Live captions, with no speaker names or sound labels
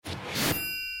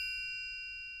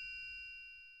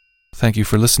Thank you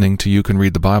for listening to You Can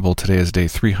Read the Bible. Today is day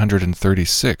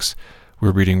 336.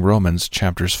 We're reading Romans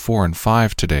chapters 4 and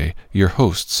 5 today. Your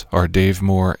hosts are Dave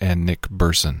Moore and Nick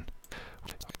Burson.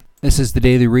 This is the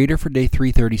Daily Reader for day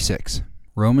 336,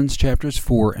 Romans chapters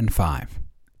 4 and 5.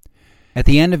 At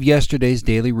the end of yesterday's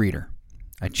Daily Reader,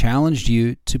 I challenged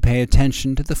you to pay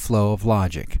attention to the flow of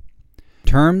logic.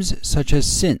 Terms such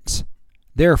as since,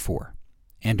 therefore,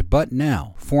 and but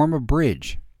now form a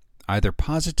bridge, either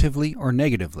positively or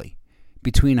negatively,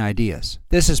 between ideas.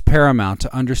 This is paramount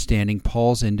to understanding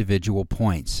Paul's individual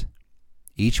points.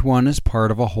 Each one is part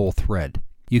of a whole thread.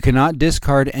 You cannot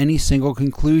discard any single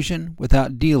conclusion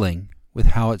without dealing with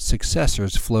how its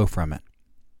successors flow from it.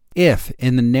 If,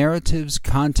 in the narrative's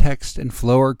context and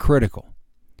flow are critical,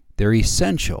 they're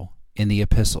essential in the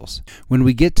epistles. When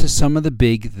we get to some of the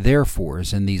big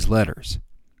therefores in these letters,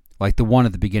 like the one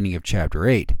at the beginning of chapter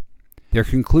 8, their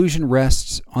conclusion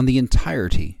rests on the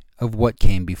entirety of what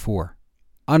came before.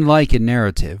 Unlike in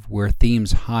narrative, where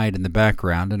themes hide in the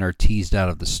background and are teased out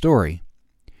of the story,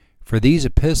 for these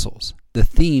epistles, the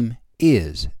theme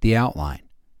is the outline.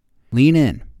 Lean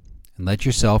in and let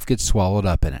yourself get swallowed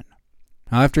up in it.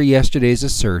 Now, after yesterday's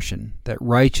assertion that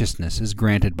righteousness is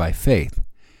granted by faith,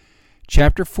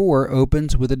 chapter 4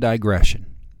 opens with a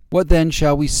digression. What then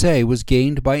shall we say was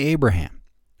gained by Abraham,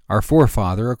 our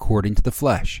forefather according to the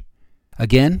flesh?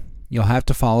 Again, you'll have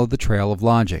to follow the trail of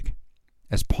logic,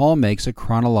 as Paul makes a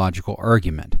chronological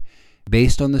argument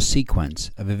based on the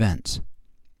sequence of events.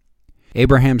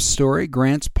 Abraham's story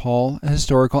grants Paul a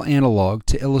historical analog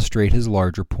to illustrate his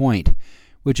larger point,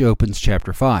 which opens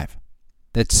chapter 5,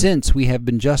 that since we have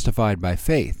been justified by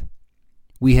faith,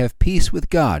 we have peace with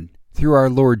God through our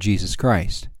Lord Jesus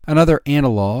Christ. Another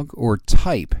analog or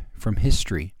type from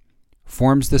history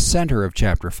forms the center of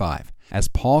chapter 5, as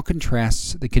Paul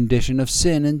contrasts the condition of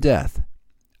sin and death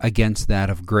against that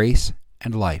of grace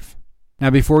and life.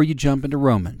 Now, before you jump into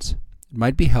Romans, it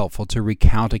might be helpful to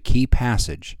recount a key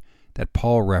passage that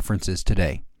Paul references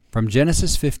today, from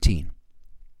Genesis 15.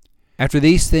 After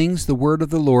these things, the word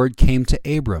of the Lord came to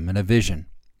Abram in a vision.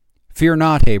 Fear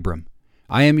not, Abram,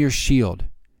 I am your shield.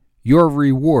 Your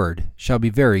reward shall be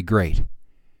very great.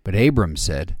 But Abram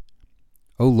said,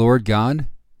 O Lord God,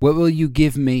 what will you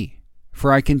give me?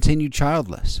 For I continue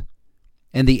childless,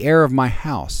 and the heir of my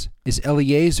house is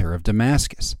Eliezer of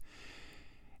Damascus.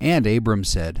 And Abram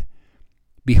said,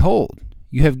 Behold,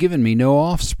 you have given me no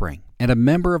offspring, and a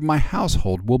member of my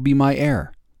household will be my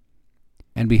heir.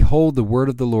 And behold, the word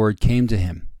of the Lord came to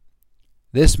him,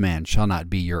 This man shall not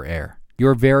be your heir.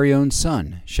 Your very own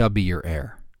son shall be your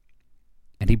heir.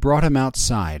 And he brought him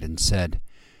outside and said,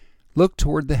 Look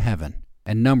toward the heaven,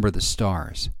 and number the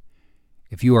stars,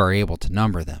 if you are able to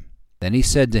number them. Then he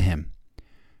said to him,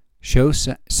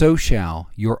 So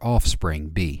shall your offspring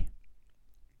be.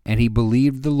 And he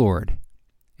believed the Lord,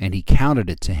 and he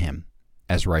counted it to him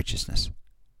as righteousness.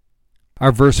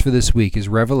 Our verse for this week is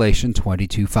Revelation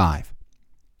 22:5.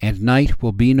 And night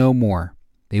will be no more.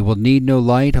 They will need no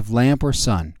light of lamp or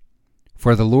sun,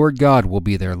 for the Lord God will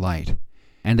be their light,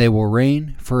 and they will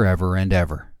reign forever and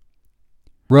ever.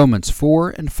 Romans 4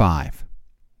 and 5.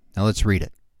 Now let's read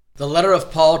it. The letter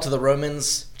of Paul to the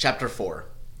Romans, chapter 4.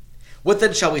 What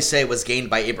then shall we say was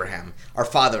gained by Abraham, our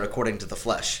father according to the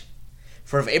flesh?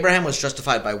 For if Abraham was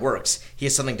justified by works, he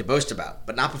has something to boast about,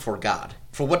 but not before God.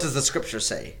 For what does the Scripture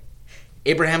say?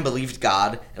 Abraham believed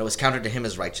God, and it was counted to him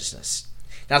as righteousness.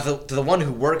 Now to the one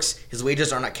who works, his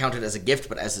wages are not counted as a gift,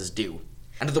 but as his due.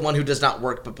 And to the one who does not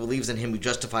work, but believes in him who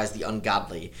justifies the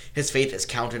ungodly, his faith is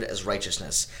counted as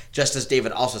righteousness, just as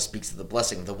David also speaks of the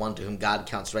blessing of the one to whom God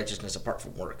counts righteousness apart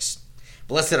from works.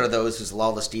 Blessed are those whose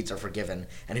lawless deeds are forgiven,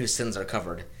 and whose sins are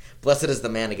covered. Blessed is the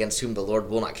man against whom the Lord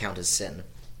will not count his sin.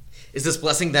 Is this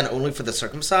blessing then only for the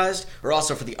circumcised, or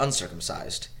also for the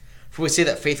uncircumcised? For we say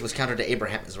that faith was counted to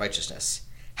Abraham as righteousness.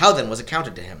 How then was it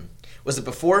counted to him? Was it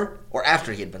before or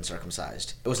after he had been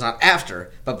circumcised? It was not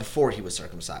after, but before he was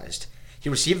circumcised. He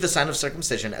received the sign of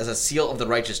circumcision as a seal of the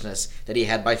righteousness that he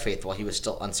had by faith while he was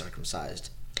still uncircumcised.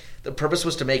 The purpose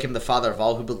was to make him the father of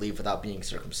all who believe without being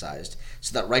circumcised,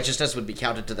 so that righteousness would be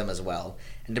counted to them as well,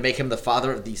 and to make him the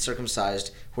father of the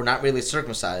circumcised who are not merely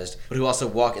circumcised, but who also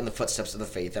walk in the footsteps of the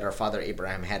faith that our father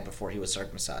Abraham had before he was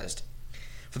circumcised.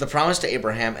 For the promise to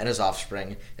Abraham and his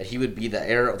offspring that he would be the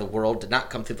heir of the world did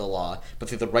not come through the law, but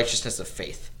through the righteousness of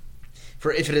faith.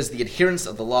 For if it is the adherents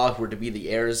of the law who are to be the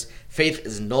heirs, faith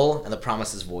is null and the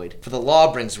promise is void. For the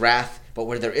law brings wrath, but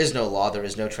where there is no law, there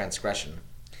is no transgression.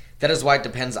 That is why it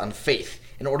depends on faith,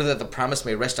 in order that the promise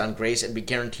may rest on grace and be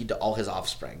guaranteed to all his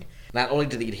offspring, not only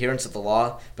to the adherents of the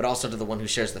law, but also to the one who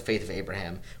shares the faith of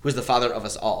Abraham, who is the father of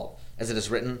us all. As it is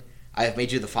written, I have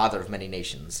made you the father of many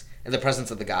nations, in the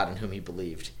presence of the God in whom he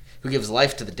believed, who gives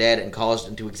life to the dead and calls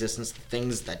into existence the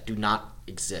things that do not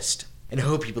exist. In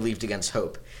hope he believed against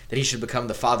hope, that he should become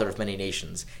the father of many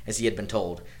nations, as he had been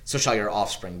told, so shall your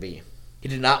offspring be. He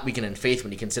did not weaken in faith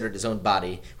when he considered his own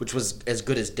body, which was as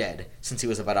good as dead, since he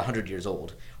was about 100 years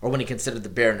old, or when he considered the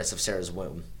barrenness of Sarah's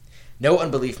womb. No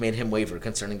unbelief made him waver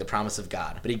concerning the promise of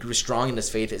God, but he grew strong in his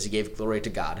faith as he gave glory to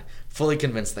God, fully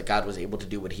convinced that God was able to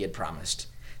do what he had promised.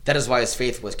 That is why his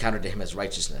faith was counted to him as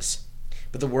righteousness.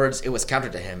 But the words, "it was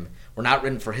counted to him," were not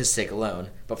written for his sake alone,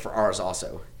 but for ours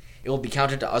also. It will be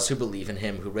counted to us who believe in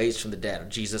him who raised from the dead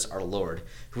Jesus our Lord,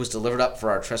 who was delivered up for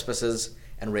our trespasses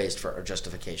and raised for our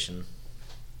justification.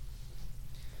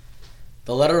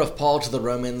 The letter of Paul to the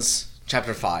Romans,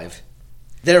 chapter 5.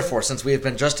 Therefore, since we have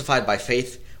been justified by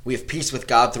faith, we have peace with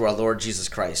God through our Lord Jesus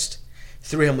Christ.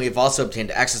 Through him we have also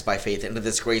obtained access by faith into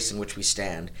this grace in which we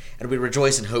stand, and we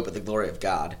rejoice in hope of the glory of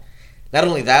God. Not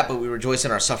only that, but we rejoice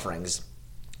in our sufferings,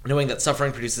 knowing that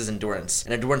suffering produces endurance,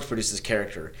 and endurance produces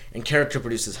character, and character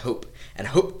produces hope, and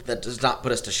hope that does not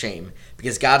put us to shame,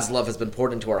 because God's love has been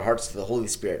poured into our hearts through the Holy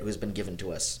Spirit who has been given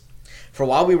to us. For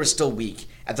while we were still weak,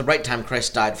 at the right time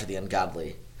Christ died for the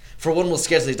ungodly. For one will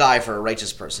scarcely die for a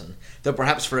righteous person, though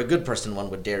perhaps for a good person one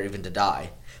would dare even to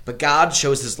die. But God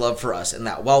shows his love for us in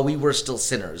that while we were still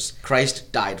sinners,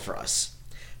 Christ died for us.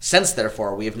 Since,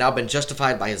 therefore, we have now been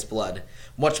justified by his blood,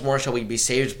 much more shall we be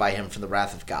saved by him from the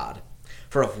wrath of God.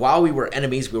 For if while we were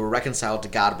enemies we were reconciled to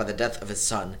God by the death of his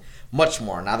Son, much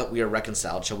more, now that we are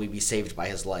reconciled, shall we be saved by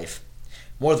his life.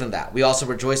 More than that, we also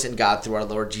rejoice in God through our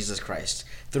Lord Jesus Christ,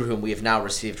 through whom we have now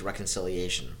received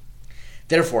reconciliation.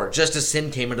 Therefore, just as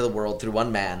sin came into the world through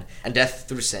one man, and death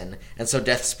through sin, and so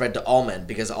death spread to all men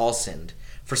because all sinned.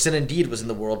 For sin indeed was in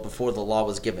the world before the law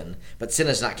was given, but sin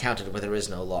is not counted where there is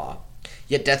no law.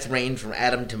 Yet death reigned from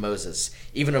Adam to Moses,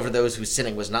 even over those whose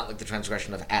sinning was not like the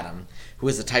transgression of Adam, who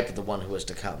is the type of the one who is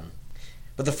to come.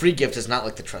 But the free gift is not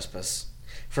like the trespass.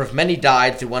 For if many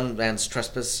died through one man's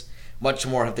trespass, much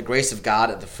more have the grace of God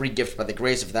and the free gift by the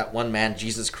grace of that one man,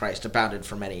 Jesus Christ, abounded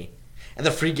for many. And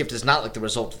the free gift is not like the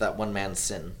result of that one man's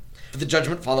sin. For the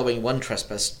judgment following one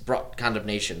trespass brought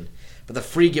condemnation, but the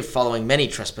free gift following many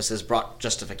trespasses brought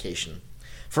justification.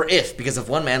 For if, because of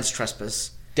one man's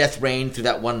trespass, death reigned through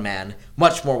that one man,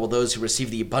 much more will those who receive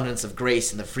the abundance of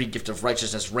grace and the free gift of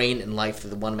righteousness reign in life through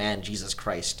the one man, Jesus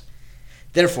Christ.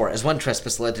 Therefore, as one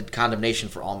trespass led to condemnation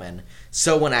for all men,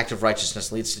 so one act of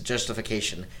righteousness leads to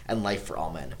justification and life for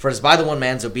all men. For as by the one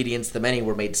man's obedience the many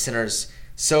were made sinners,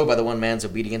 so by the one man's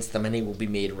obedience the many will be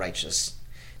made righteous.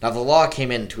 Now the law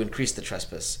came in to increase the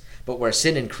trespass, but where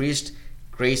sin increased,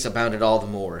 grace abounded all the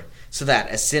more, so that,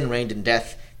 as sin reigned in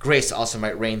death, grace also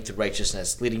might reign through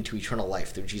righteousness, leading to eternal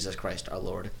life through Jesus Christ our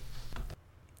Lord.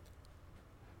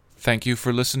 Thank you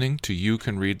for listening to You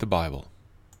Can Read the Bible.